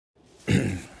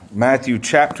Matthew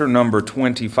chapter number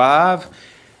 25,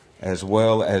 as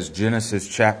well as Genesis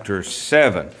chapter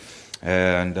 7.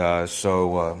 And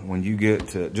so when you get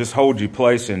to, just hold your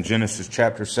place in Genesis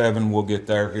chapter 7. We'll get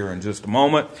there here in just a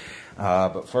moment.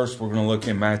 But first we're going to look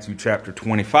in Matthew chapter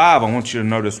 25. I want you to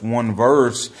notice one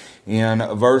verse in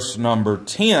verse number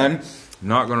 10. I'm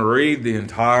not going to read the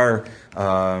entire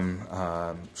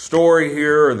story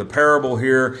here or the parable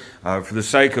here for the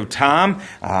sake of time.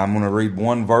 I'm going to read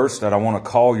one verse that I want to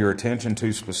call your attention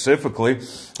to specifically,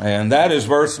 and that is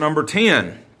verse number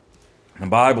 10. The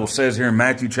Bible says here in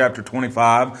Matthew chapter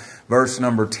 25, verse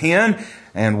number 10,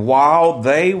 and while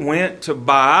they went to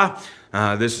buy,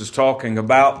 this is talking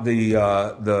about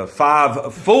the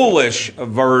five foolish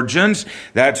virgins.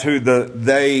 That's who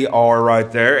they are right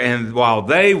there. And while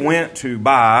they went to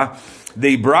buy,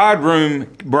 the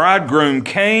bridegroom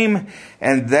came,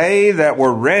 and they that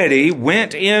were ready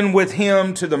went in with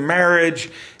him to the marriage,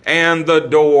 and the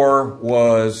door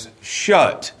was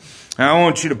shut. Now, I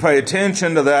want you to pay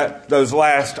attention to those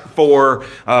last four,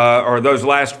 or those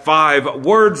last five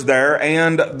words there,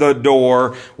 and the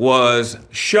door was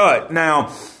shut.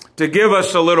 Now, to give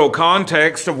us a little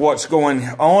context of what's going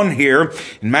on here,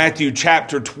 in Matthew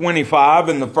chapter 25,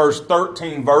 in the first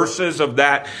 13 verses of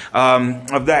that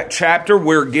chapter,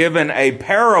 we're given a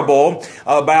parable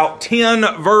about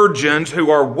 10 virgins who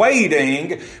are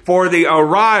waiting for the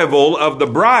arrival of the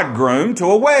bridegroom to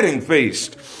a wedding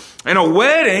feast. And a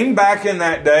wedding back in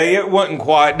that day, it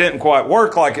didn't quite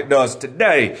work like it does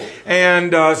today.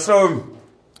 And so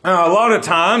a lot of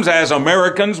times as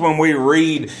Americans, when we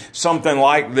read something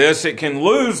like this, it can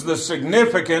lose the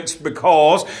significance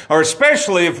because, or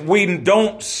especially if we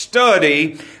don't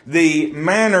study the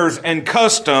manners and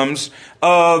customs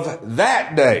of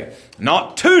that day.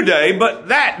 Not today, but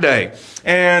that day.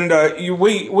 And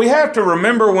we have to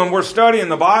remember when we're studying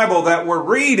the Bible that we're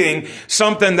reading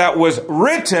something that was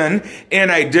written in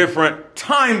a different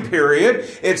time period.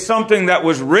 It's something that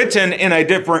was written in a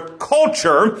different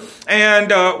culture.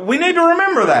 And we need to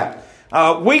remember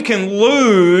that. We can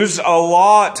lose a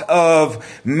lot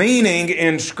of meaning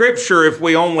in Scripture if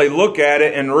we only look at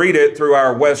it and read it through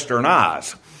our Western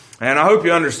eyes. And I hope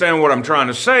you understand what I'm trying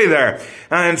to say there.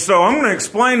 And so I'm going to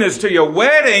explain this to you. A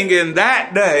wedding in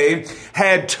that day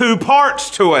had two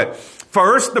parts to it.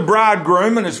 First, the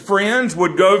bridegroom and his friends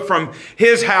would go from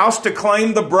his house to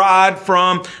claim the bride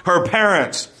from her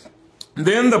parents.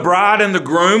 Then the bride and the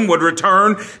groom would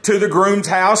return to the groom's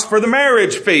house for the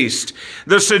marriage feast.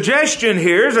 The suggestion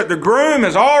here is that the groom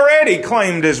has already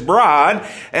claimed his bride.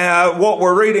 What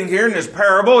we're reading here in this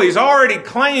parable, he's already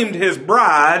claimed his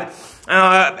bride.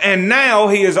 And now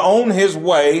he is on his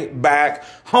way back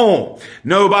home.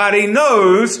 Nobody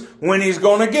knows when he's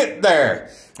going to get there.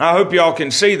 I hope y'all can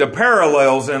see the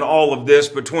parallels in all of this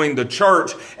between the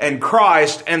church and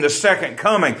Christ and the second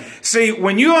coming. See,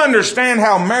 when you understand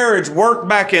how marriage worked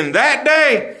back in that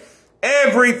day,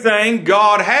 everything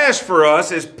God has for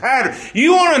us is patterned.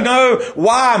 You want to know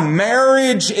why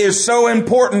marriage is so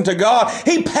important to God?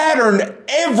 He patterned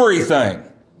everything.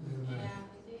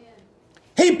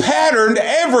 He patterned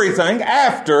everything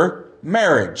after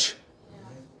marriage.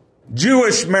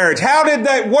 Jewish marriage.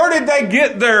 Where did they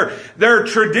get their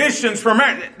traditions from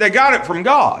marriage? They got it from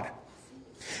God.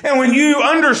 And when you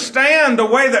understand the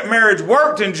way that marriage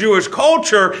worked in Jewish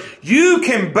culture, you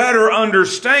can better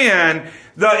understand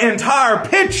the entire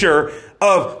picture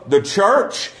of the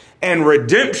church and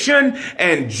redemption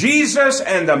and Jesus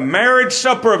and the marriage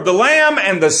supper of the Lamb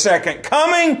and the second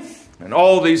coming and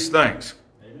all these things.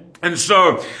 And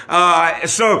so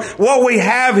what we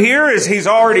have here is he's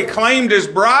already claimed his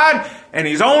bride and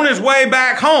he's on his way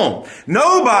back home.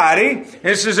 Nobody,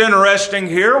 this is interesting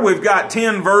here, we've got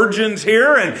 10 virgins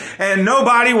here and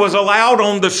nobody was allowed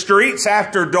on the streets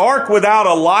after dark without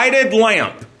a lighted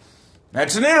lamp.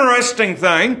 That's an interesting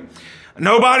thing.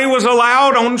 Nobody was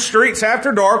allowed on the streets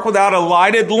after dark without a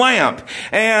lighted lamp.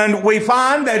 And we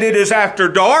find that it is after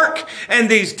dark, and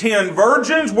these 10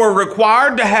 virgins were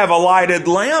required to have a lighted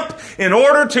lamp in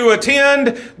order to attend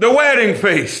the wedding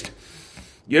feast.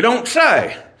 You don't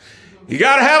say. You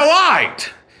got to have a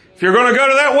light if you're going to go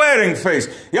to that wedding feast.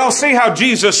 Y'all see how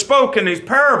Jesus spoke in these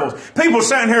parables. People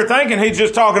sitting here thinking he's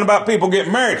just talking about people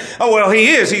getting married. Oh, well, he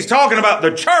is. He's talking about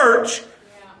the church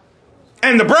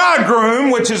and the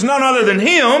bridegroom, which is none other than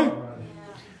him.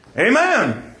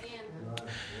 Amen.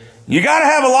 You got to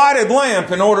have a lighted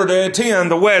lamp in order to attend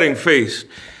the wedding feast.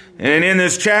 And in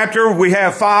this chapter, we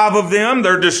have 5 of them.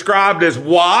 They're described as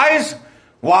wise.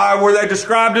 Why were they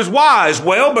described as wise?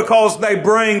 Well, because they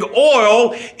bring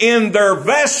oil in their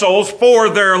vessels for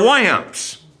their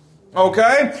lamps.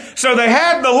 Okay? So they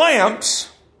had the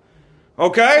lamps.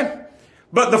 Okay?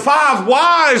 But the 5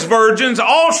 wise virgins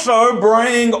also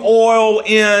bring oil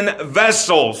in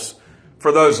vessels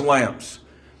for those lamps.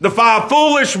 The 5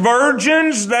 foolish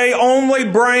virgins, they only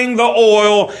bring the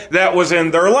oil that was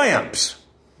in their lamps.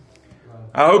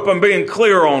 I hope I'm being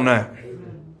clear on that.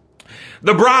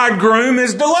 The bridegroom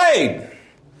is delayed,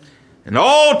 and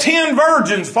all 10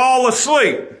 virgins fall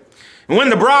asleep. And when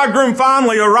the bridegroom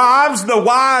finally arrives, the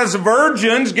wise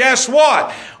virgins, guess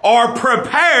what? Are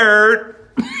prepared.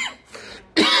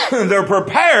 They're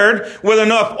prepared with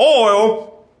enough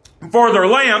oil for their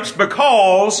lamps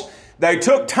because they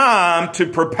took time to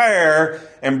prepare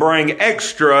and bring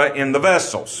extra in the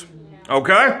vessels.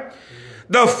 Okay?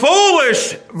 The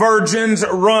foolish virgins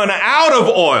run out of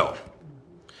oil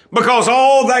because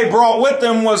all they brought with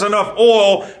them was enough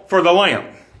oil for the lamp.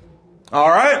 All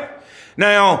right?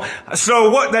 Now, so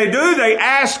what they do, they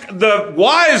ask the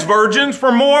wise virgins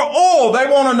for more oil. They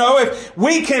want to know if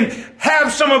we can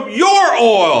have some of your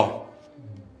oil.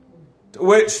 To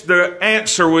which the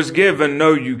answer was given,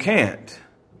 no, you can't.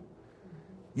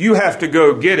 You have to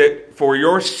go get it for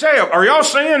yourself. Are y'all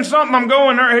seeing something? I'm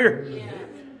going right here. Yeah.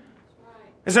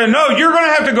 They said, no, you're going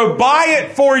to have to go buy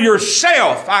it for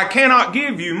yourself. I cannot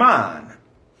give you mine.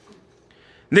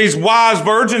 These wise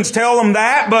virgins tell them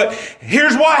that, but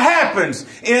here's what happens.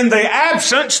 In the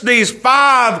absence of these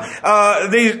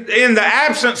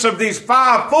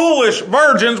 5 foolish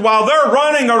virgins, while they're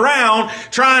running around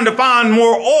trying to find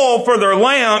more oil for their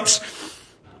lamps,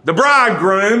 the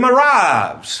bridegroom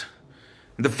arrives.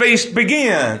 The feast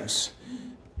begins.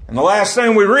 And the last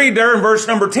thing we read there in verse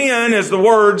number 10 is the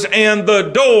words, and the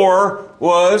door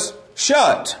was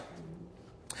shut.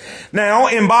 Now,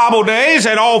 in Bible days,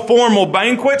 at all formal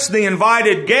banquets, the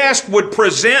invited guest would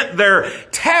present their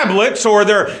tablets or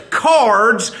their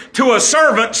cards to a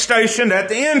servant stationed at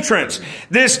the entrance.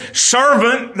 This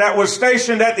servant that was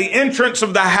stationed at the entrance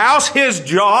of the house, his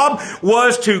job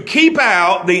was to keep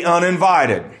out the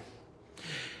uninvited.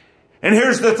 And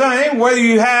here's the thing, whether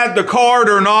you had the card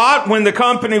or not, when the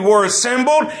company were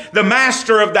assembled, the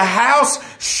master of the house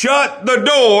shut the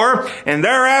door, and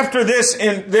thereafter this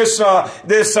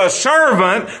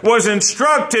servant was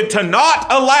instructed to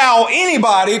not allow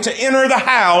anybody to enter the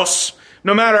house,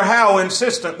 no matter how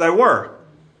insistent they were.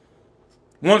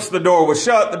 Once the door was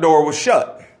shut, the door was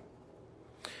shut.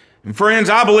 And friends,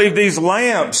 I believe these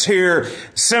lamps here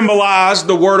symbolize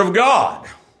the Word of God.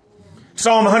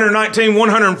 Psalm 119,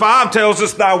 105 tells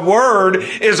us, thy word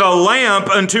is a lamp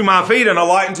unto my feet and a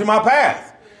light unto my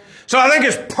path. So I think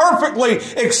it's perfectly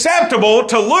acceptable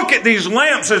to look at these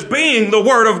lamps as being the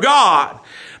Word of God.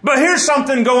 But here's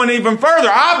something going even further.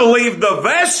 I believe the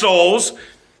vessels,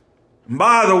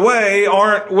 by the way,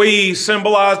 aren't we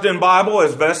symbolized in Bible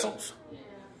as vessels?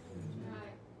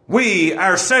 We,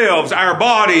 ourselves, our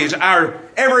bodies,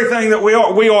 everything that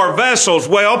we are vessels.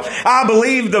 Well, I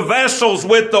believe the vessels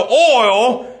with the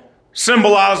oil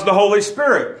symbolize the Holy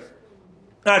Spirit.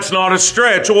 That's not a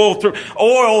stretch. Oil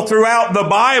throughout the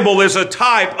Bible is a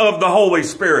type of the Holy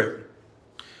Spirit.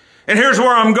 And here's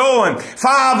where I'm going.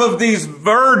 5 of these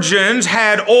virgins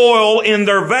had oil in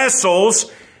their vessels.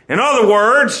 In other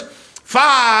words,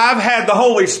 5 had the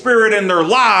Holy Spirit in their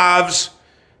lives,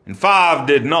 and 5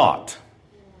 did not.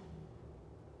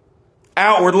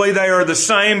 Outwardly, they are the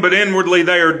same, but inwardly,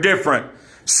 they are different.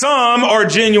 Some are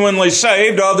genuinely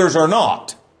saved, others are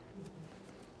not.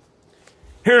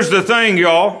 Here's the thing,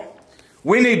 y'all.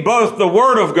 We need both the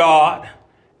Word of God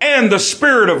and the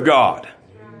Spirit of God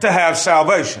to have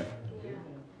salvation.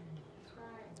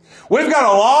 We've got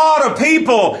a lot of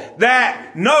people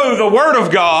that know the Word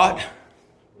of God,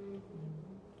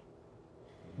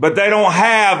 but they don't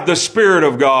have the Spirit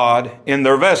of God in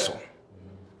their vessel.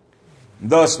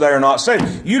 Thus, they are not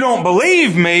saved. You don't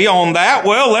believe me on that?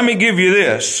 Well, let me give you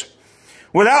this.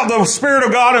 Without the Spirit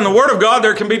of God and the Word of God,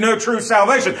 there can be no true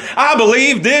salvation. I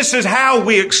believe this is how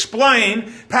we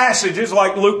explain passages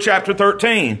like Luke chapter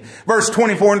 13, verse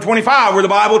 24 and 25, where the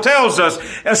Bible tells us,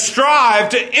 strive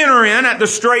to enter in at the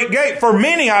strait gate. For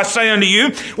many, I say unto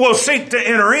you, will seek to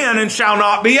enter in and shall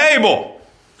not be able.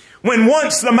 When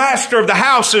once the master of the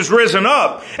house is risen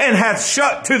up and hath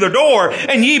shut to the door,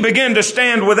 and ye begin to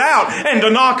stand without and to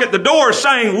knock at the door,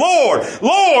 saying, Lord,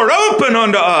 Lord, open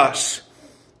unto us.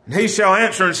 And he shall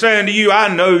answer and say unto you, I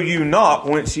know you not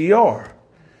whence ye are.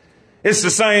 It's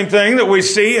the same thing that we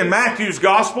see in Matthew's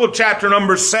Gospel, chapter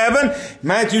number 7.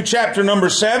 Matthew chapter number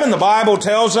 7, the Bible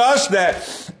tells us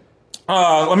that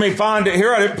Let me find it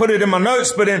here. I didn't put it in my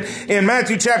notes, but in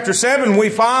Matthew chapter 7, we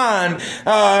find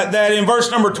that in verse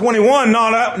number 21,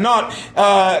 not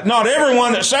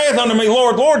everyone that saith unto me,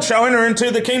 Lord, Lord, shall enter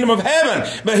into the kingdom of heaven,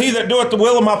 but he that doeth the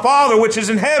will of my Father which is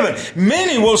in heaven.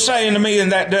 Many will say unto me in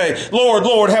that day, Lord,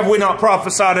 Lord, have we not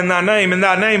prophesied in thy name? And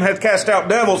thy name hath cast out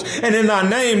devils, and in thy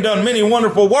name done many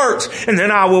wonderful works. And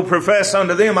then I will profess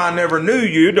unto them, I never knew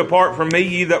you. Depart from me,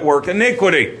 ye that work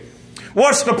iniquity.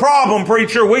 What's the problem,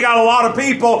 preacher? We got a lot of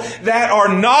people that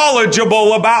are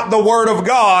knowledgeable about the Word of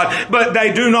God, but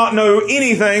they do not know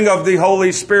anything of the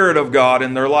Holy Spirit of God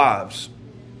in their lives.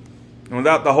 And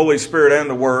without the Holy Spirit and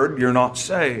the Word, you're not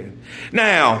saved.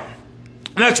 Now,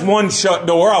 that's one shut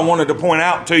door I wanted to point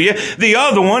out to you. The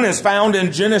other one is found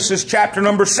in Genesis chapter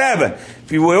number 7.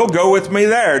 If you will, go with me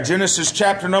there. Genesis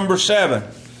chapter number 7.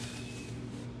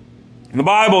 The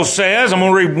Bible says, I'm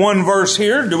going to read one verse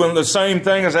here, doing the same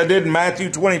thing as I did in Matthew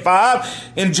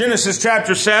 25. In Genesis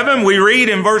chapter 7, we read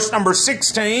in verse number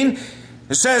 16,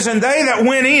 it says, And they that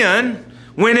went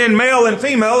in male and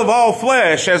female of all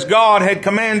flesh, as God had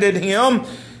commanded him,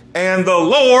 and the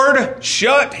Lord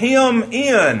shut him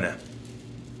in.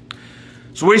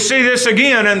 So we see this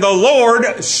again, and the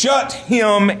Lord shut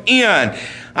him in.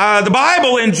 The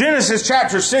Bible in Genesis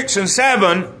chapter 6 and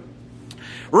 7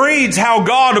 reads how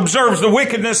God observes the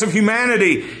wickedness of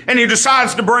humanity, and He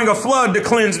decides to bring a flood to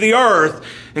cleanse the earth.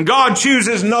 And God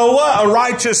chooses Noah, a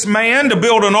righteous man, to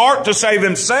build an ark to save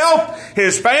himself,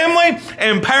 his family,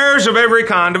 and pairs of every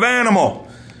kind of animal.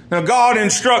 Now God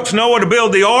instructs Noah to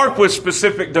build the ark with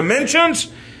specific dimensions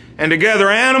and to gather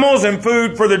animals and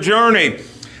food for the journey.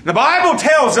 The Bible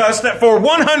tells us that for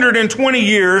 120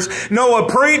 years, Noah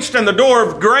preached and the door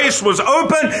of grace was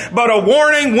open, but a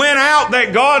warning went out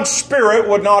that God's Spirit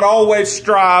would not always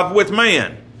strive with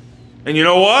man. And you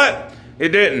know what? It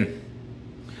didn't.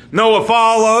 Noah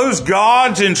follows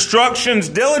God's instructions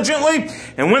diligently,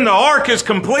 and when the ark is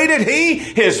completed, he,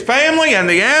 his family, and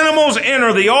the animals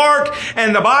enter the ark,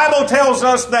 and the Bible tells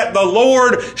us that the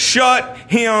Lord shut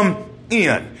him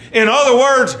in. In other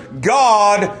words,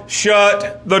 God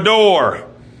shut the door.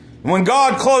 When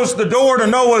God closed the door to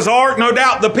Noah's ark, no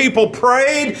doubt the people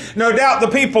prayed, no doubt the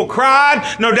people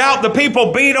cried, no doubt the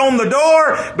people beat on the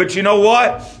door, but you know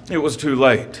what? It was too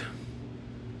late.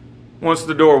 Once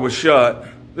the door was shut,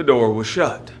 the door was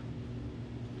shut.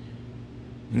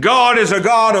 God is a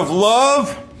God of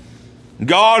love.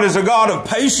 God is a God of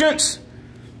patience.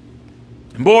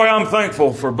 And boy, I'm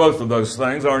thankful for both of those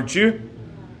things, aren't you?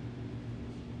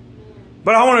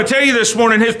 But I want to tell you this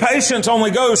morning, His patience only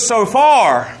goes so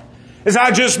far. As I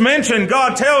just mentioned,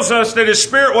 God tells us that His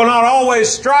Spirit will not always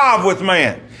strive with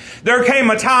man. There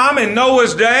came a time in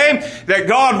Noah's day that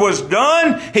God was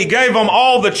done. He gave them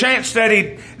all the chance that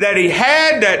he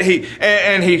had,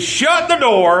 and He shut the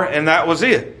door, and that was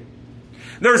it.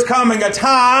 There's coming a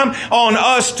time on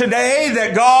us today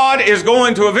that God is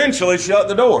going to eventually shut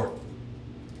the door.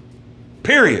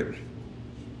 Period.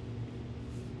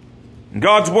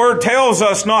 God's Word tells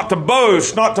us not to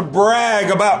boast, not to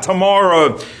brag about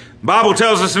tomorrow. The Bible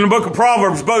tells us in the book of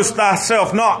Proverbs, boast not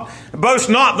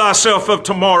thyself of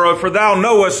tomorrow, for thou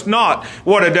knowest not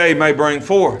what a day may bring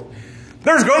forth.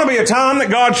 There's going to be a time that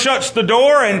God shuts the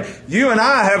door, and you and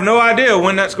I have no idea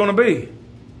when that's going to be.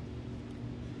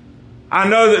 I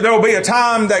know that there will be a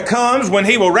time that comes when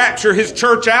He will rapture His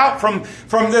church out from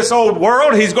this old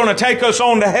world. He's going to take us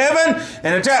on to heaven.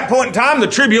 And at that point in time, the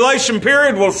tribulation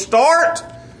period will start.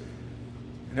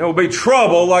 And there will be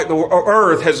trouble like the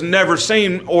earth has never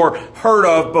seen or heard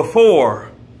of before.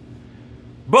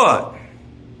 But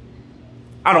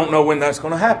I don't know when that's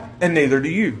going to happen. And neither do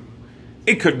you.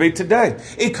 It could be today.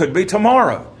 It could be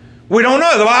tomorrow. We don't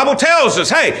know. The Bible tells us,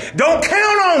 hey, don't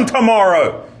count on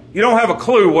tomorrow. You don't have a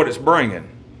clue what it's bringing.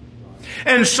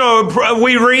 And so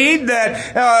we read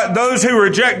that those who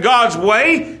reject God's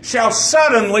way shall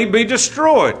suddenly be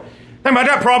destroyed. Think about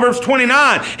that, Proverbs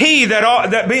 29. He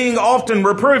that being often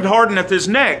reproved hardeneth his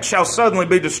neck shall suddenly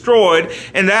be destroyed,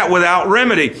 and that without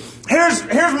remedy. Here's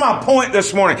my point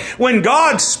this morning. When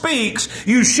God speaks,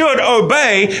 you should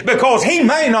obey, because He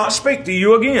may not speak to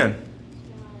you again.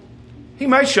 He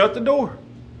may shut the door.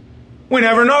 We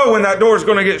never know when that door is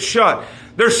going to get shut.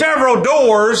 There's several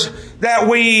doors that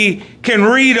we can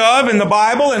read of in the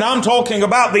Bible, and I'm talking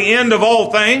about the end of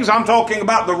all things. I'm talking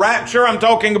about the rapture. I'm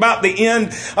talking about the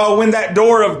end when that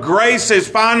door of grace is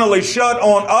finally shut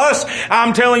on us.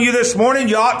 I'm telling you this morning,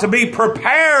 you ought to be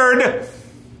prepared,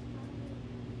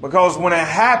 because when it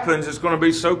happens, it's going to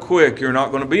be so quick, you're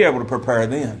not going to be able to prepare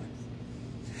then.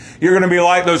 You're going to be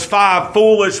like those 5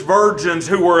 foolish virgins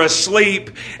who were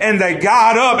asleep and they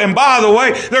got up. And by the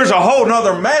way, there's a whole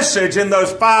nother message in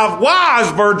those 5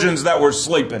 wise virgins that were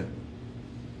sleeping.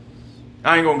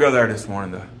 I ain't going to go there this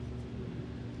morning though.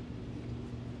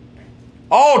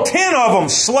 All 10 of them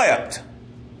slept.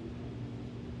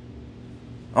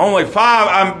 Only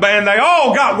 5, and they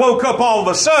all woke up all of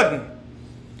a sudden.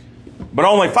 But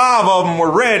only 5 of them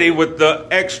were ready with the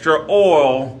extra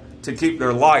oil to keep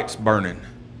their lights burning.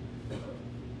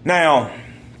 Now,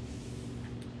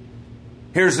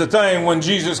 here's the thing. When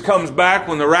Jesus comes back,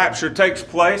 when the rapture takes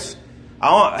place,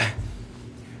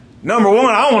 number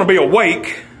one, I want to be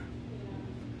awake.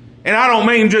 And I don't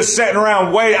mean just sitting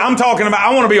around waiting. I'm talking about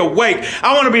I want to be awake.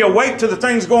 I want to be awake to the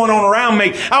things going on around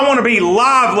me. I want to be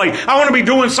lively. I want to be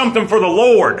doing something for the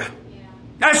Lord.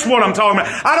 That's what I'm talking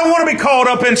about. I don't want to be caught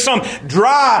up in some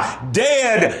dry,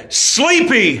 dead,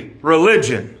 sleepy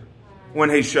religion when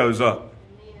He shows up.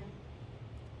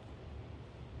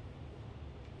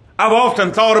 I've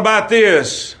often thought about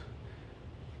this.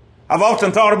 I want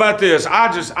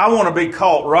to be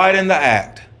caught right in the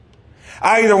act.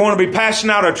 I either want to be passing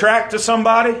out a tract to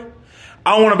somebody.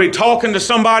 I want to be talking to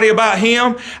somebody about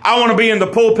Him. I want to be in the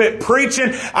pulpit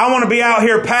preaching. I want to be out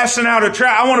here passing out a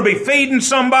tract. I want to be feeding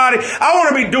somebody. I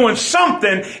want to be doing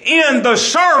something in the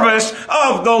service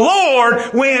of the Lord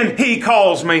when He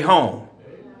calls me home.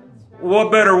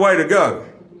 What better way to go?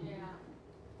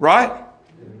 Right?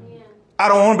 I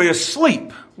don't want to be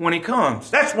asleep when He comes.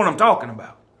 That's what I'm talking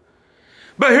about.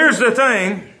 But here's the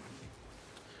thing.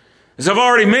 As I've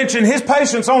already mentioned, His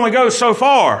patience only goes so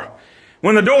far.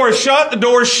 When the door is shut, the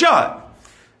door is shut.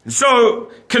 And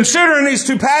so, considering these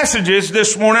 2 passages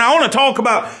this morning, I want to talk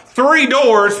about 3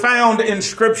 doors found in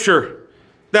Scripture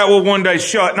that will one day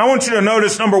shut. And I want you to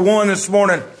notice, number 1 this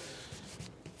morning,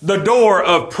 the door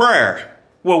of prayer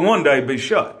will one day be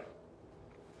shut.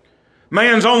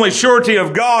 Man's only surety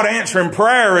of God answering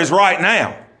prayer is right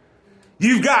now.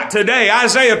 You've got today.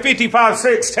 Isaiah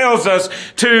 55:6 tells us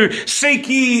to seek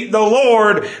ye the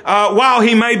Lord while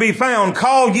He may be found.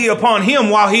 Call ye upon Him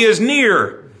while He is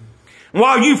near.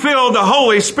 While you feel the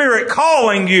Holy Spirit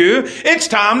calling you, it's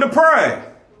time to pray.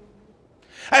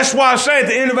 That's why I say at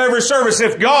the end of every service,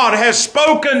 if God has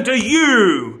spoken to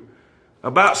you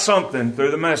about something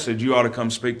through the message, you ought to come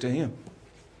speak to Him.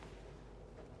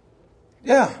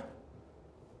 Yeah.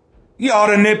 You ought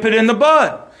to nip it in the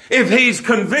bud. If He's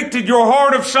convicted your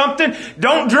heart of something,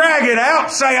 don't drag it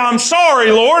out. Say, I'm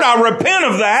sorry, Lord. I repent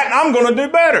of that, and I'm going to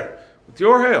do better with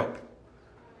your help.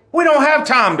 We don't have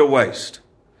time to waste.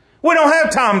 We don't have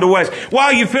time to waste.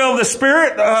 While you feel the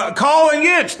Spirit calling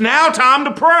you, it's now time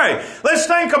to pray. Let's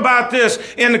think about this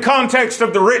in the context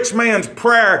of the rich man's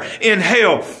prayer in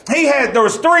hell. There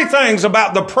was 3 things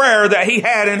about the prayer that he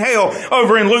had in hell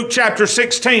over in Luke chapter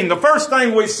 16. The first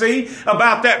thing we see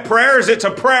about that prayer is it's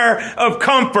a prayer of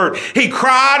comfort. He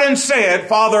cried and said,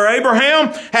 Father Abraham,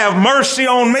 have mercy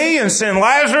on me and send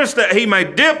Lazarus that he may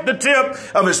dip the tip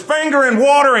of his finger in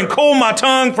water and cool my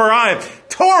tongue, for I am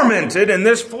tormented in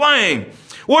this flame.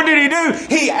 What did he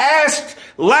do? He asked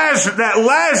that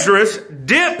Lazarus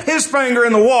dip his finger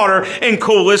in the water and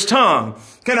cool his tongue.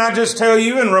 Can I just tell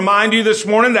you and remind you this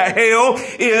morning that hell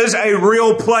is a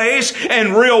real place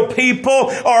and real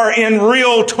people are in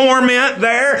real torment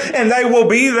there, and they will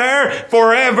be there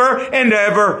forever and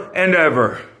ever and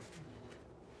ever.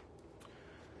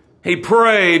 He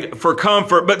prayed for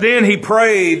comfort, but then he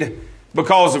prayed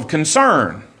because of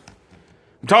concern.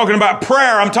 I'm talking about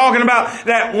prayer. I'm talking about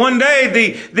that one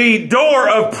day the door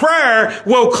of prayer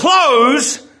will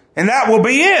close and that will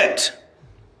be it.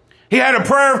 He had a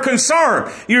prayer of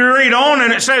concern. You read on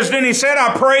and it says, Then he said,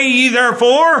 I pray ye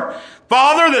therefore,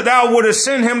 Father, that thou wouldest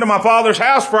send him to my father's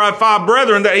house, for I have 5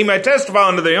 brethren, that he may testify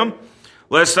unto them,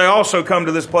 lest they also come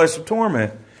to this place of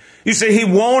torment. You see, he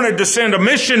wanted to send a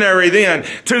missionary then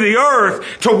to the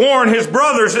earth to warn his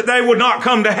brothers that they would not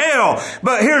come to hell.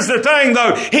 But here's the thing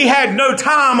though, he had no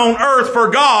time on earth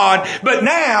for God, but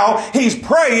now he's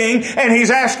praying and he's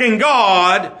asking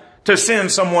God to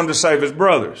send someone to save his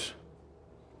brothers.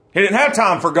 He didn't have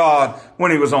time for God when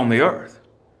he was on the earth.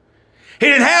 He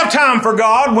didn't have time for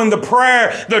God when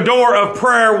the door of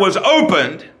prayer was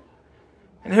opened.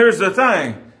 And here's the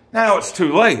thing, now it's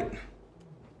too late.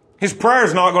 His prayer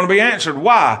is not going to be answered.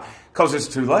 Why? Because it's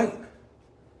too late.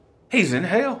 He's in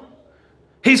hell.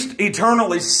 He's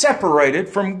eternally separated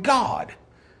from God.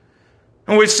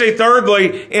 And we see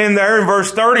thirdly in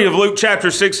verse 30 of Luke chapter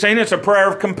 16, it's a prayer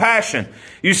of compassion.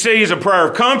 You see, it's a prayer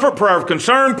of comfort, prayer of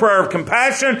concern, prayer of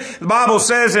compassion. The Bible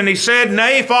says, And he said,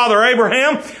 Nay, Father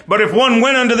Abraham, but if one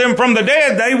went unto them from the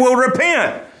dead, they will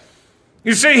repent.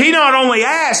 You see, he not only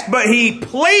asked, but he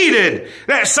pleaded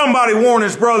that somebody warn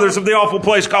his brothers of the awful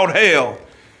place called hell.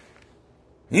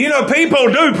 You know,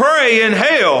 people do pray in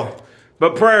hell,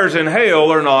 but prayers in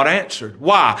hell are not answered.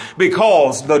 Why?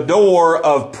 Because the door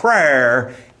of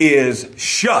prayer is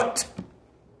shut.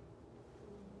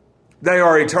 They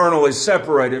are eternally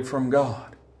separated from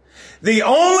God. The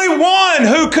only one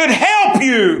who could help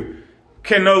you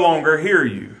can no longer hear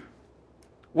you.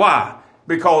 Why?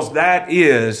 Because that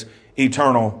is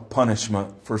eternal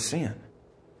punishment for sin.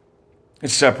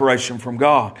 It's separation from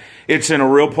God. It's in a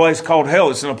real place called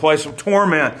hell. It's in a place of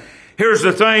torment. Here's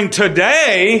the thing.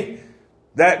 Today,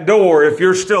 that door, if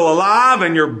you're still alive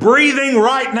and you're breathing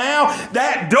right now,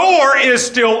 that door is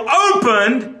still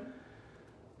opened.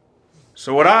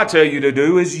 So what I tell you to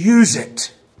do is use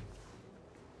it.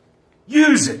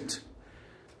 Use it.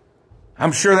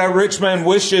 I'm sure that rich man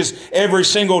wishes every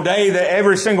single day, that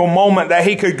every single moment that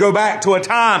he could go back to a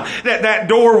time that that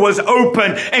door was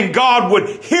open and God would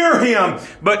hear him.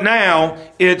 But now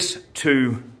it's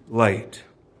too late.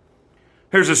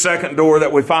 Here's a second door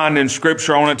that we find in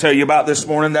Scripture I want to tell you about this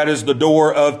morning. That is the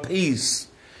door of peace.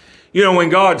 You know, when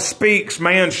God speaks,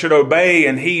 man should obey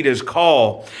and heed His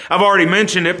call. I've already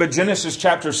mentioned it, but Genesis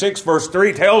chapter 6 verse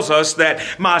 3 tells us that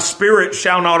my spirit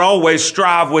shall not always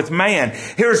strive with man.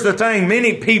 Here's the thing.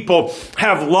 Many people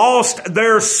have lost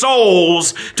their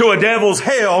souls to a devil's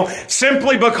hell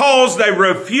simply because they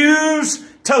refuse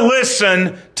to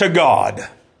listen to God.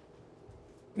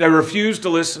 They refuse to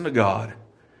listen to God.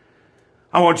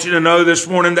 I want you to know this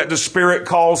morning that the Spirit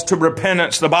calls to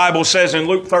repentance. The Bible says in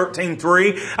Luke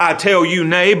 13:3, I tell you,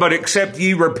 nay, but except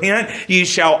ye repent, ye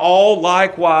shall all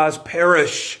likewise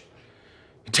perish.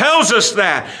 It tells us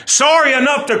that. Sorry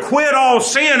enough to quit all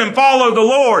sin and follow the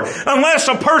Lord. Unless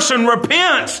a person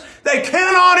repents, they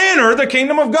cannot enter the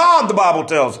kingdom of God, the Bible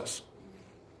tells us.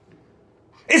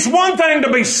 It's one thing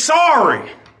to be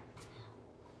sorry.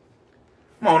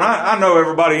 Come on, I know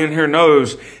everybody in here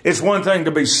knows it's one thing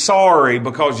to be sorry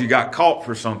because you got caught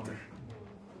for something.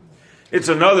 It's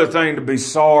another thing to be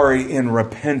sorry in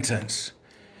repentance.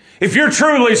 If you're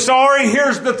truly sorry,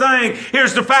 here's the thing.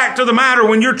 Here's the fact of the matter.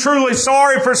 When you're truly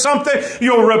sorry for something,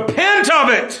 you'll repent of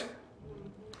it.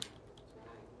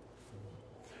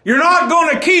 You're not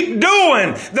going to keep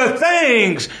doing the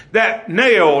things that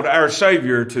nailed our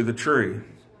Savior to the tree.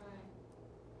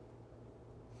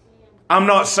 I'm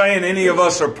not saying any of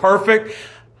us are perfect.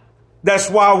 That's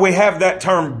why we have that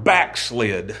term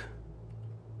backslid.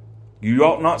 You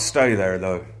ought not stay there,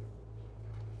 though.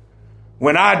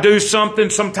 When I do something,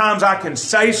 sometimes I can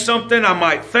say something. I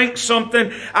might think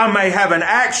something. I may have an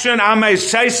action. I may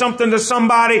say something to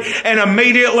somebody, and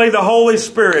immediately the Holy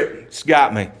Spirit's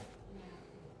got me.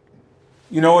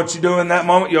 You know what you do in that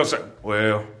moment? You'll say,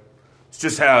 well, it's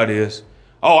just how it is.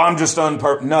 Oh, I'm just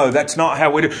unperfect. No, that's not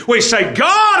how we do. We say,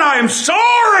 God, I am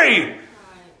sorry.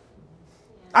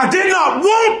 I did not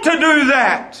want to do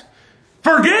that.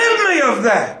 Forgive me of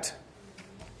that.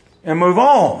 And move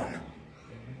on.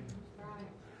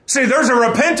 See, there's a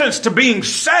repentance to being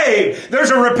saved. There's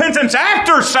a repentance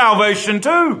after salvation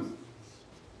too.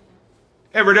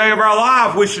 Every day of our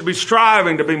life, we should be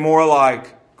striving to be more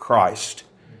like Christ.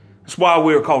 That's why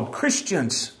we are called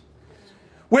Christians.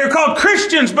 We're called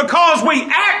Christians because we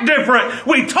act different,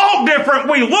 we talk different,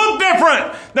 we look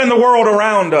different than the world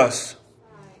around us.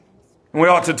 And we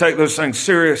ought to take those things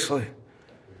seriously.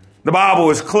 The Bible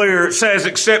is clear. It says,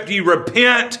 except ye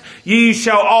repent, ye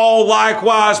shall all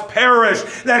likewise perish.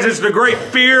 That is the great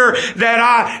fear that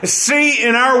I see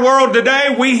in our world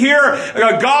today. We hear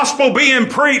a gospel being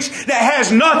preached that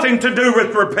has nothing to do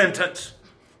with repentance.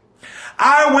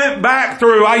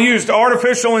 I used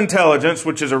artificial intelligence,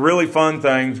 which is a really fun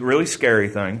thing, really scary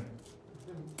thing.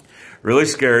 Really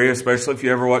scary, especially if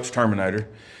you ever watch Terminator.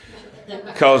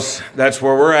 Because that's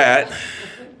where we're at.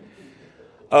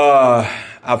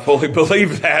 I fully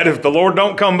believe that. If the Lord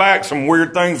don't come back, some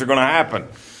weird things are going to happen.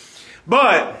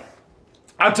 But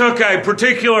I took a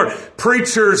particular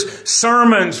preacher's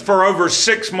sermons for over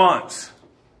 6 months.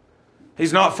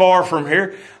 He's not far from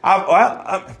here.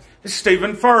 It's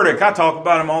Stephen Furtick. I talk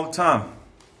about him all the time.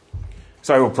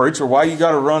 Say, well, preacher, why you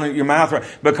got to run your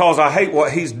mouth? Because I hate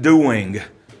what he's doing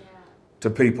to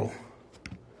people.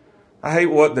 I hate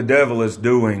what the devil is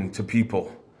doing to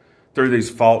people through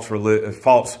these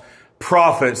false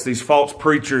prophets, these false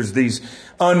preachers, these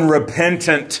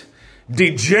unrepentant,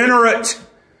 degenerate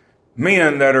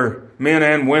men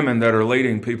and women that are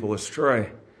leading people astray.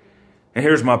 And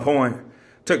here's my point.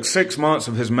 It took 6 months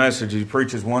of his message. He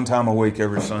preaches one time a week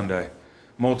every Sunday.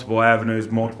 Multiple avenues,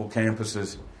 multiple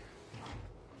campuses.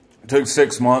 It took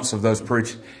 6 months of those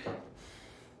preaching.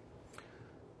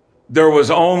 there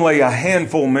was only a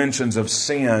handful mentions of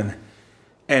sin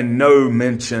and no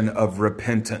mention of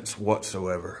repentance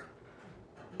whatsoever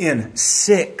in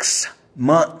 6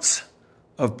 months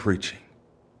of preaching.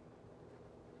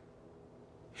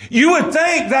 You would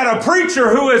think that a preacher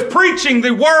who is preaching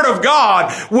the Word of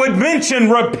God would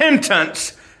mention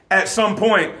repentance at some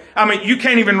point. I mean, you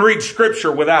can't even read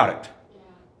Scripture without it.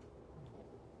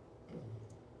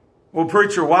 Well,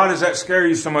 preacher, why does that scare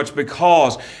you so much?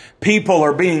 Because people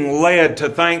are being led to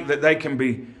think that they can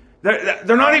be, they're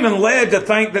not even led to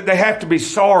think that they have to be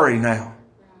sorry now.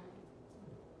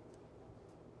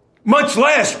 Much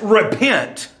less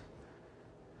repent.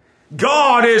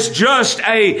 God is just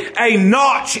a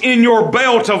notch in your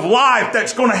belt of life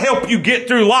that's going to help you get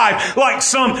through life like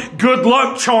some good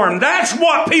luck charm. That's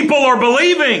what people are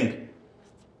believing.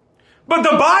 But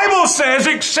the Bible says,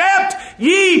 except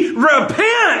ye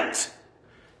repent,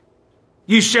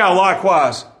 ye shall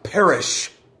likewise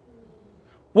perish.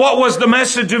 What was the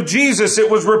message of Jesus? It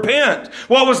was repent.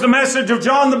 What was the message of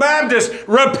John the Baptist?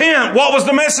 Repent. What was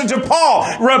the message of Paul?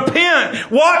 Repent.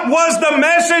 What was the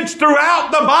message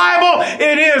throughout the Bible?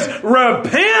 It is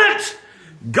repent.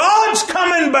 God's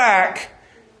coming back.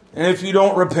 And if you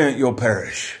don't repent, you'll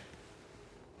perish.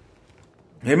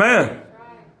 Amen.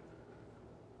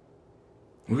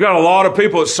 We've got a lot of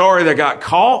people that's sorry they got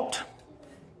caught.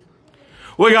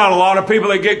 We got a lot of people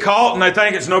that get caught and they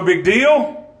think it's no big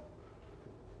deal.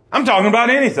 I'm talking about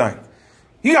anything.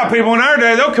 You got people in our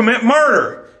day, they'll commit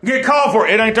murder, get caught for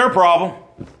it. It ain't their problem.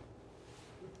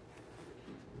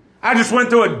 I just went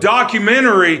through a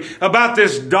documentary about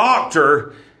this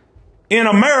doctor in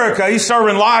America. He's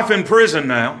serving life in prison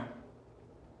now.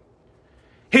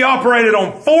 He operated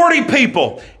on 40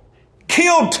 people,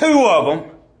 killed 2 of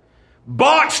them,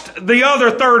 botched the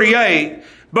other 38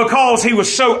 because he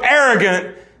was so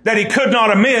arrogant that he could not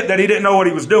admit that he didn't know what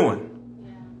he was doing.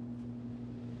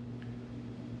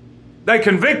 They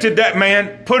convicted that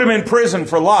man, put him in prison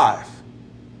for life.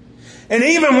 And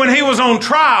even when he was on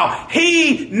trial,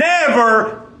 he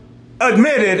never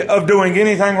admitted of doing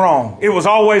anything wrong. It was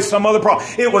always some other problem.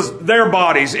 It was their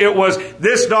bodies. It was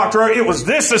this doctor. It was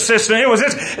this assistant. It was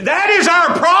this. That is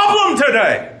our problem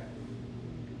today.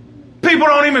 People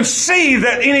don't even see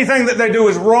that anything that they do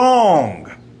is wrong.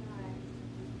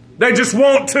 They just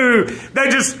want to,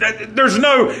 there's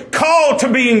no call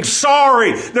to being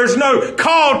sorry. There's no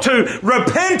call to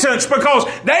repentance because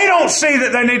they don't see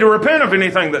that they need to repent of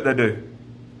anything that they do.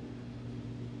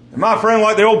 And my friend,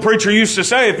 like the old preacher used to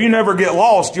say, if you never get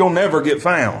lost, you'll never get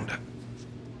found.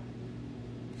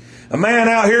 A man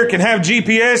out here can have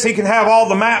GPS, he can have all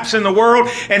the maps in the world,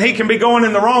 and he can be going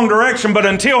in the wrong direction, but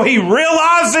until he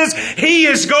realizes he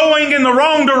is going in the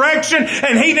wrong direction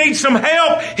and he needs some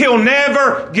help, he'll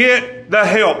never get the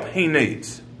help he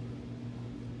needs.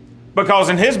 Because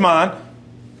in his mind,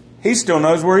 he still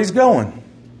knows where he's going.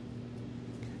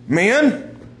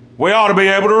 Men, we ought to be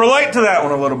able to relate to that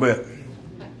one a little bit.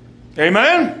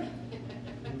 Amen?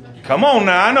 Come on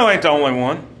now, I know I ain't the only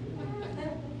one.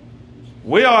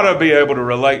 We ought to be able to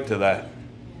relate to that.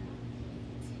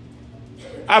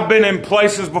 I've been in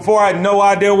places before I had no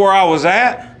idea where I was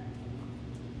at.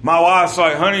 My wife's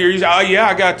like, honey, you're easy. Oh, yeah,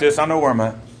 I got this. I know where I'm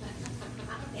at.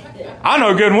 I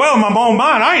know good and well in my own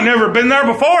mind. I ain't never been there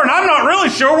before, and I'm not really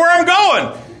sure where I'm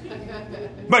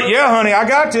going. But yeah, honey, I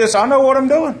got this. I know what I'm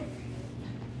doing.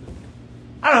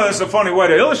 I know that's a funny way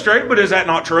to illustrate, but is that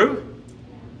not true?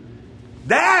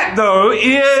 That, though,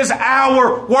 is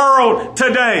our world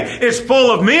today. It's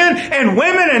full of men and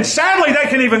women, and sadly, they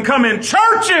can even come in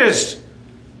churches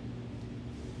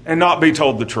and not be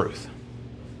told the truth.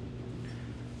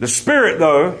 The Spirit,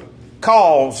 though,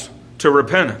 calls to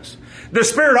repentance. The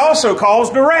Spirit also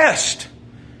calls to rest.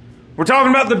 We're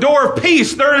talking about the door of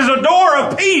peace. There is a door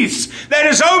of peace that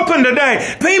is open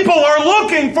today. People are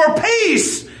looking for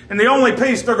peace, and the only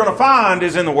peace they're going to find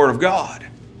is in the Word of God.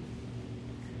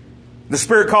 The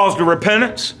Spirit calls to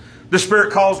repentance. The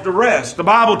Spirit calls to rest. The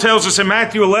Bible tells us in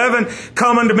Matthew 11,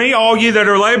 come unto me, all ye that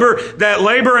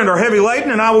labor and are heavy laden,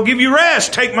 and I will give you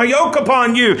rest. Take my yoke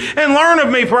upon you and learn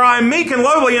of me, for I am meek and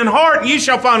lowly in heart, and ye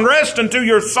shall find rest unto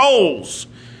your souls.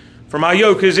 For my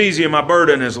yoke is easy and my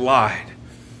burden is light.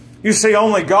 You see,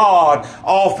 only God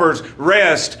offers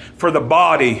rest for the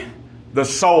body, the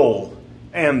soul,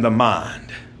 and the mind.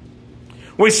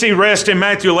 We see rest in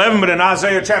Matthew 11, but in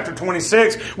Isaiah chapter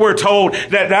 26, we're told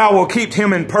that thou will keep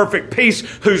him in perfect peace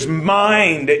whose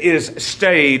mind is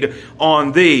stayed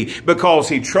on thee because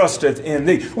he trusteth in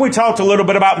thee. We talked a little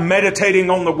bit about meditating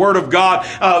on the Word of God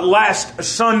last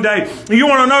Sunday. You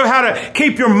want to know how to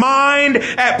keep your mind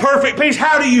at perfect peace?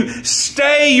 How do you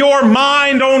stay your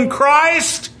mind on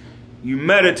Christ? you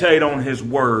meditate on His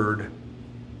Word.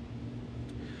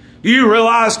 Do you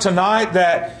realize tonight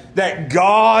that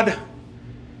God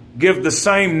give the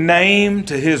same name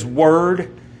to His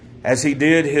Word as He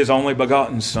did His only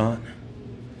begotten Son?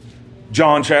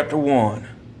 John chapter 1.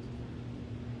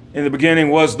 In the beginning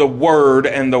was the Word,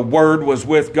 and the Word was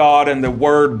with God, and the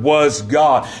Word was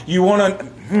God. You want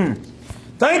to...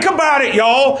 Think about it,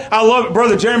 y'all. I love it.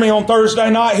 Brother Jeremy on Thursday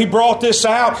night, he brought this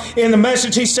out in the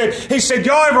message. He said,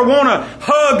 y'all ever want to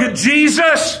hug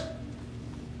Jesus?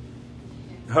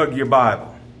 Hug your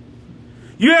Bible.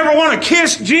 You ever want to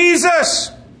kiss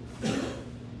Jesus?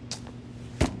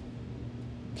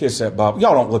 Kiss that Bible.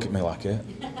 Y'all don't look at me like that.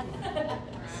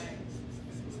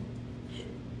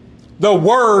 The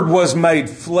Word was made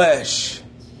flesh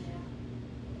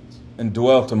and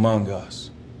dwelt among us.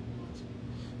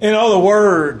 In other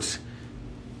words,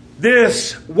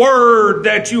 this Word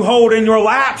that you hold in your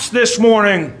laps this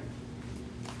morning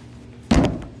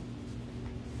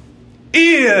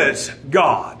is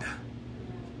God.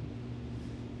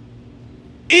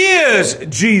 Is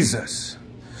Jesus.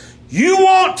 You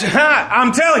want to,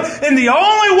 I'm telling you, and the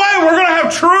only way we're going to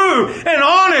have true and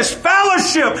honest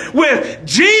fellowship with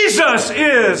Jesus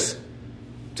is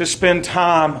to spend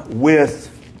time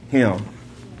with Him.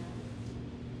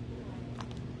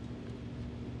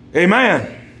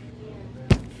 Amen.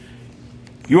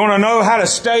 You want to know how to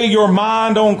stay your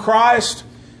mind on Christ?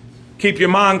 Keep your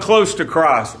mind close to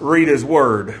Christ. Read His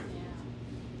Word.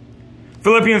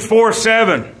 Philippians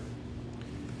 4:7.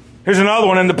 Here's another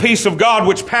one. And the peace of God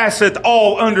which passeth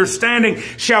all understanding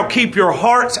shall keep your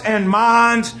hearts and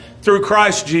minds through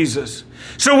Christ Jesus.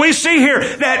 So we see here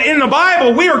that in the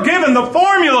Bible we are given the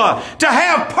formula to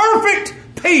have perfect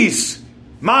peace.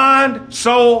 Mind,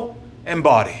 soul, and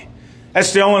body.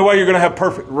 That's the only way you're going to have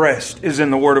perfect rest is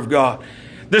in the Word of God.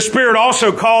 The Spirit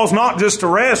also calls not just to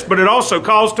rest, but it also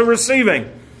calls to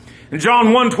receiving. In John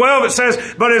 1:12 it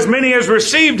says, but as many as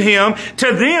received Him,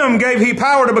 to them gave He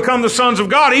power to become the sons of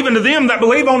God, even to them that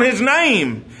believe on His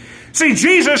name. See,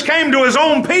 Jesus came to His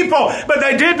own people, but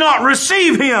they did not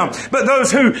receive Him. But those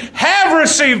who have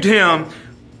received Him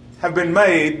have been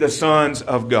made the sons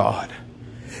of God.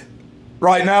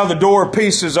 Right now the door of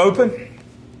peace is open.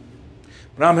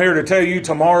 But I'm here to tell you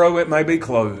tomorrow it may be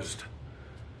closed.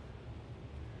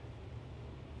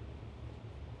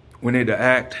 We need to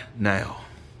act now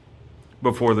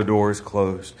before the door is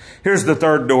closed. Here's the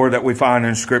third door that we find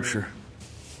in Scripture.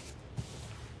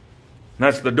 And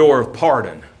that's the door of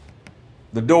pardon.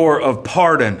 The door of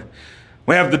pardon.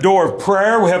 We have the door of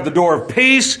prayer. We have the door of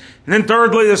peace. And then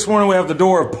thirdly, this morning we have the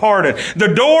door of pardon.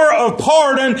 The door of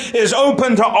pardon is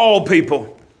open to all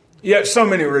people. Yet so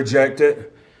many reject it.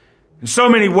 And so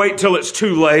many wait till it's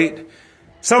too late.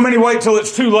 So many wait till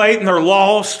it's too late and they're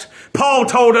lost. Paul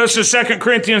told us in 2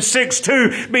 Corinthians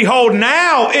 6:2, behold,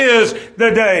 now is the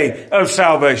day of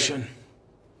salvation.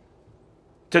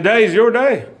 Today is your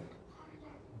day.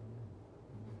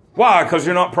 Why? Because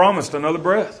you're not promised another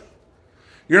breath.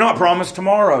 You're not promised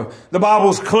tomorrow. The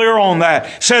Bible's clear on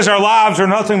that. It says our lives are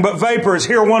nothing but vapors.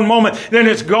 Here one moment, then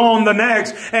it's gone the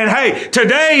next. And hey,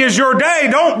 today is your day.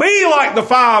 Don't be like the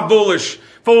 5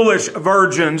 foolish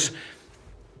virgins.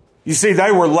 You see,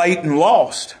 they were late and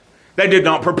lost. They did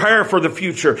not prepare for the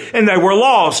future, and they were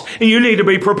lost. And you need to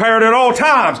be prepared at all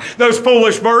times. Those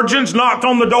foolish virgins knocked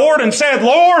on the door and said,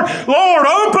 Lord, Lord,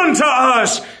 open to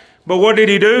us. But what did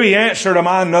He do? He answered them,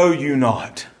 I know you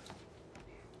not.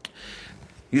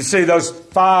 You see, those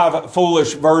 5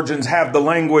 foolish virgins have the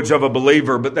language of a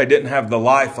believer, but they didn't have the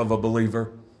life of a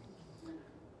believer.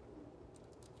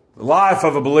 The life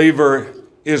of a believer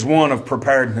is one of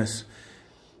preparedness.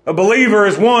 A believer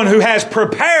is one who has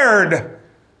prepared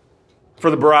for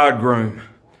the bridegroom.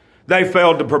 They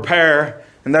failed to prepare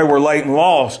and they were late and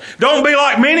lost. Don't be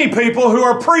like many people who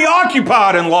are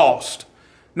preoccupied and lost.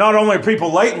 Not only are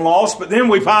people late and lost, but then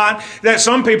we find that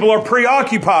some people are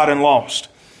preoccupied and lost.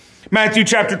 Matthew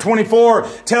chapter 24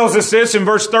 tells us this in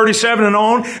verse 37 and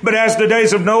on. But as the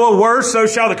days of Noah were, so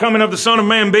shall the coming of the Son of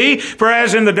Man be. For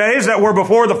as in the days that were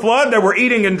before the flood, they were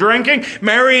eating and drinking,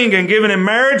 marrying and giving in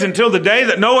marriage until the day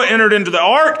that Noah entered into the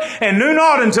ark, and knew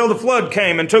not until the flood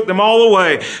came and took them all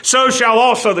away. So shall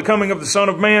also the coming of the Son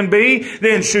of Man be.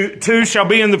 Then 2 shall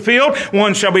be in the field,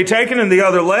 1 shall be taken and the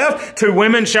other left. 2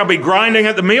 women shall be grinding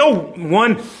at the mill,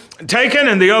 1 taken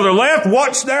and the other left.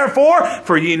 Watch therefore,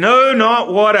 for ye know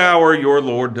not what hour your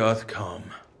Lord doth come.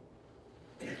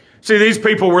 See, these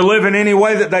people were living any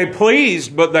way that they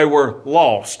pleased, but they were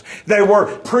lost. They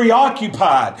were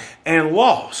preoccupied and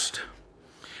lost.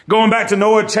 Going back to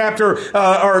Noah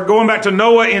going back to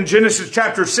Noah in Genesis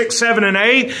chapter 6, 7, and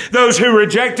 8, those who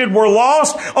rejected were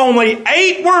lost. Only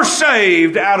 8 were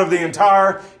saved out of the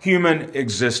entire human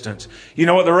existence. You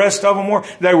know what the rest of them were?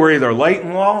 They were either late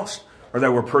and lost, or they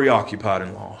were preoccupied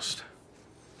and lost.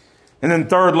 And then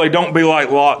thirdly, don't be like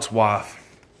Lot's wife.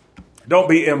 Don't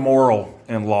be immoral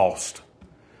and lost.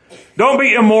 Don't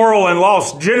be immoral and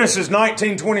lost. Genesis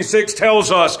 19:26 tells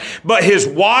us, but his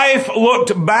wife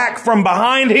looked back from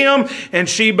behind him, and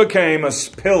she became a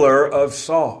pillar of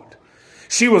salt.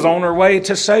 She was on her way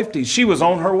to safety. She was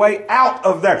on her way out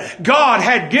of there. God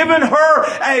had given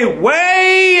her a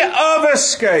way of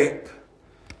escape.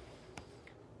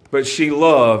 But she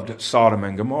loved Sodom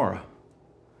and Gomorrah.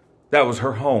 That was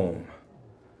her home.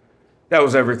 That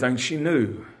was everything she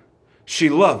knew. She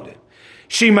loved it.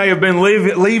 She may have been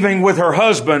leaving with her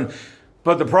husband,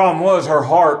 but the problem was her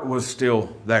heart was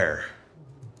still there.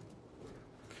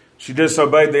 She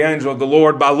disobeyed the angel of the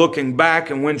Lord by looking back,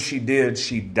 and when she did,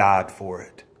 she died for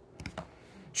it.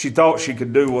 She thought she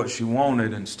could do what she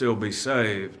wanted and still be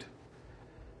saved,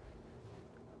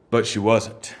 but she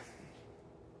wasn't.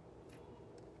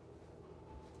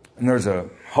 And there's a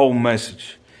whole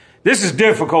message. This is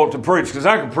difficult to preach because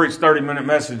I could preach 30-minute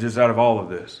messages out of all of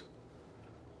this.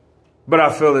 But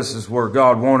I feel this is where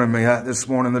God wanted me at this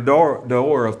morning. The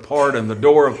door of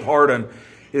pardon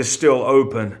is still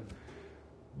open.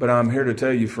 But I'm here to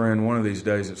tell you, friend, one of these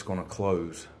days it's going to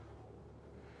close.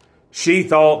 She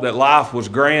thought that life was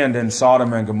grand in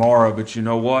Sodom and Gomorrah, but you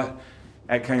know what?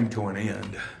 That came to an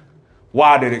end.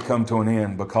 Why did it come to an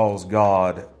end? Because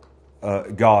God's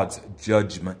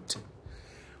judgment.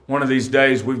 One of these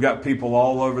days, we've got people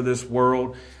all over this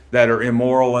world that are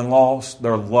immoral and lost.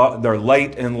 They're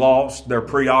late and lost. They're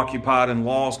preoccupied and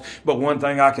lost. But one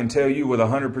thing I can tell you with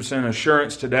 100%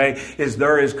 assurance today is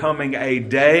there is coming a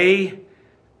day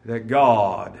that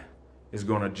God is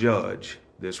going to judge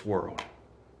this world.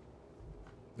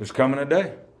 There's coming a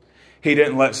day. He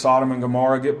didn't let Sodom and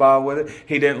Gomorrah get by with it.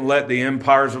 He didn't let the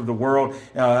empires of the world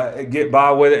get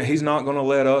by with it. He's not going to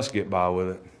let us get by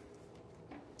with it.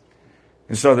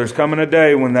 And so there's coming a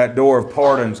day when that door of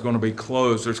pardon is going to be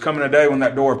closed. There's coming a day when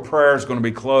that door of prayer is going to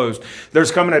be closed.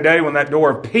 There's coming a day when that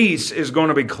door of peace is going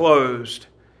to be closed.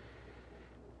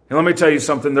 And let me tell you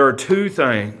something. There are 2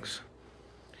 things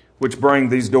which bring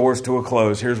these doors to a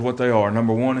close. Here's what they are.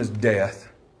 Number 1 is death.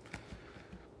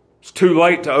 It's too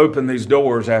late to open these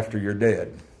doors after you're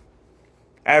dead.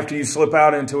 After you slip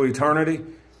out into eternity,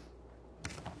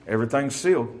 everything's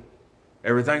sealed.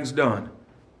 Everything's done.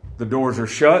 The doors are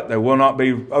shut. They will not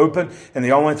be open. And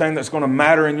the only thing that's going to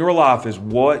matter in your life is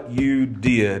what you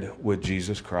did with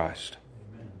Jesus Christ.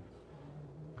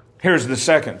 Here's the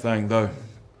second thing, though.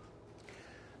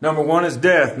 Number 1 is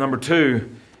death. Number 2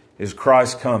 is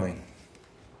Christ coming.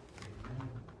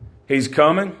 He's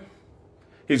coming.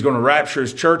 He's going to rapture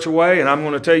His church away. And I'm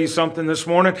going to tell you something this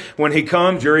morning. When He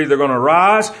comes, you're either going to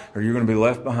rise or you're going to be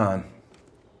left behind.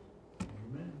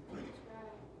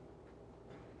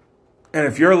 And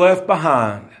if you're left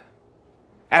behind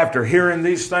after hearing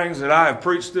these things that I have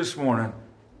preached this morning,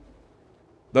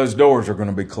 those doors are going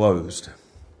to be closed.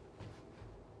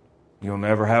 You'll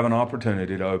never have an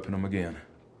opportunity to open them again.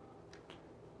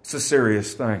 It's a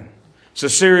serious thing. It's a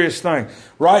serious thing.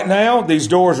 Right now, these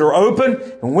doors are open,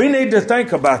 and we need to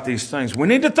think about these things. We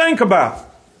need to think about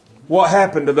what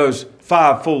happened to those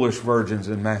 5 foolish virgins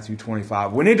in Matthew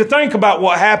 25. We need to think about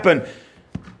what happened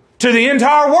to the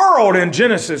entire world in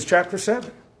Genesis chapter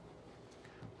 7.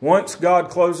 Once God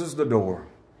closes the door,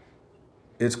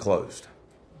 it's closed.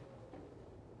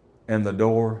 And the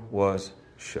door was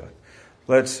shut.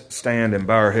 Let's stand and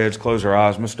bow our heads, close our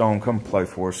eyes. Miss Dawn, come play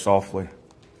for us softly.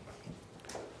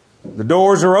 The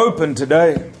doors are open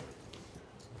today.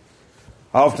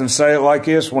 I often say it like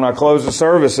this when I close the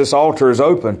service, this altar is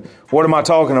open. What am I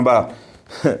talking about?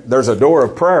 There's a door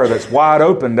of prayer that's wide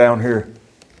open down here.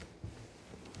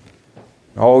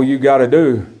 All you got to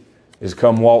do is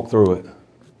come walk through it.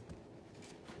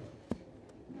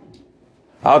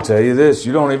 I'll tell you this,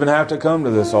 you don't even have to come to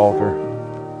this altar.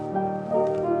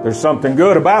 There's something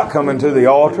good about coming to the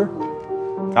altar.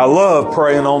 I love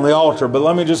praying on the altar, but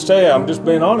let me just tell you, I'm just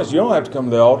being honest, you don't have to come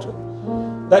to the altar.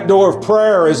 That door of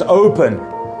prayer is open.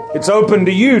 It's open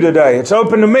to you today. It's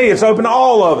open to me. It's open to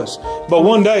all of us. But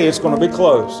one day it's going to be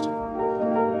closed.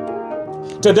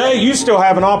 Today you still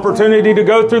have an opportunity to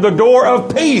go through the door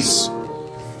of peace.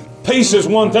 Peace is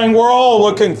one thing we're all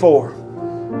looking for.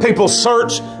 People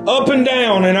search up and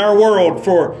down in our world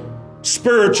for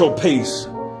spiritual peace.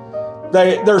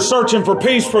 They're searching for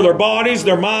peace for their bodies,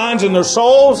 their minds, and their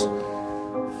souls.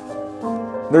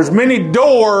 There's many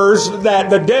doors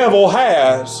that the devil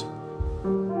has.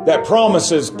 that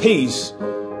promises peace.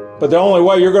 But the only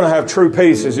way you're going to have true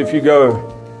peace is if you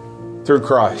go through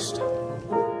Christ.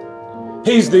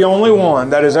 He's the only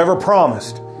one that has ever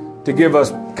promised to give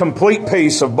us complete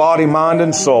peace of body, mind,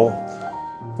 and soul.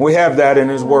 We have that in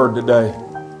His Word today.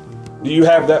 Do you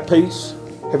have that peace?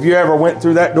 Have you ever went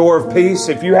through that door of peace?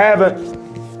 If you haven't,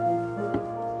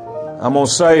 I'm going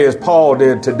to say as Paul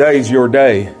did, today's your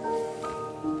day.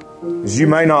 Because you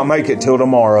may not make it till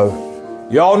tomorrow.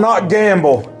 You ought not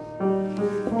gamble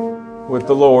with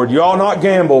the Lord. You ought not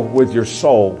gamble with your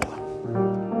soul.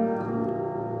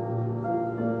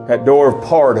 That door of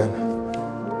pardon.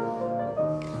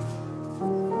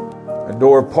 That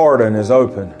door of pardon is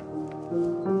open.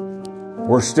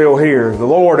 We're still here. The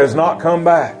Lord has not come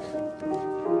back.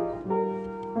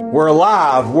 We're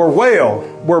alive. We're well.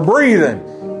 We're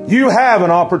breathing. You have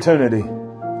an opportunity.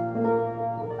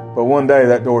 But one day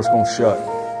that door's going to shut.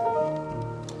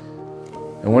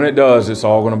 And when it does, it's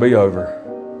all going to be over.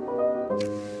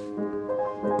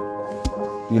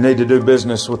 You need to do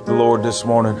business with the Lord this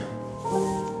morning.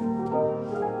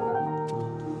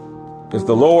 If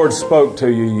the Lord spoke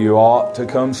to you, you ought to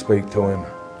come speak to Him.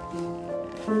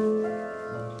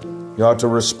 You ought to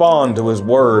respond to His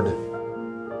Word.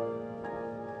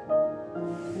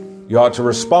 You ought to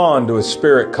respond to His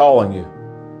Spirit calling you.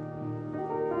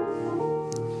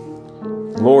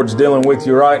 The Lord's dealing with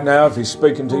you right now. If He's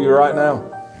speaking to you right now,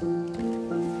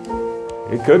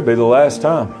 it could be the last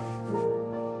time.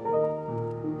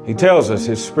 He tells us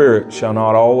His Spirit shall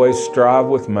not always strive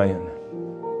with man.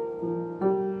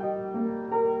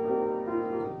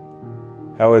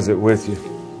 How is it with you?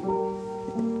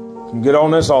 You can get on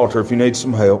this altar if you need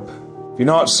some help. If you're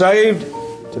not saved,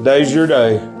 today's your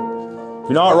day. If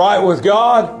you're not right with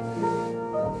God,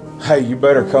 hey, you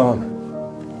better come.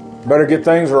 You better get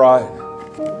things right.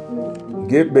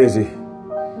 Get busy.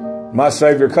 My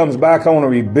Savior comes back, I want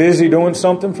to be busy doing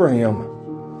something for Him.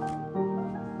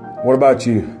 What about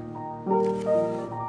you?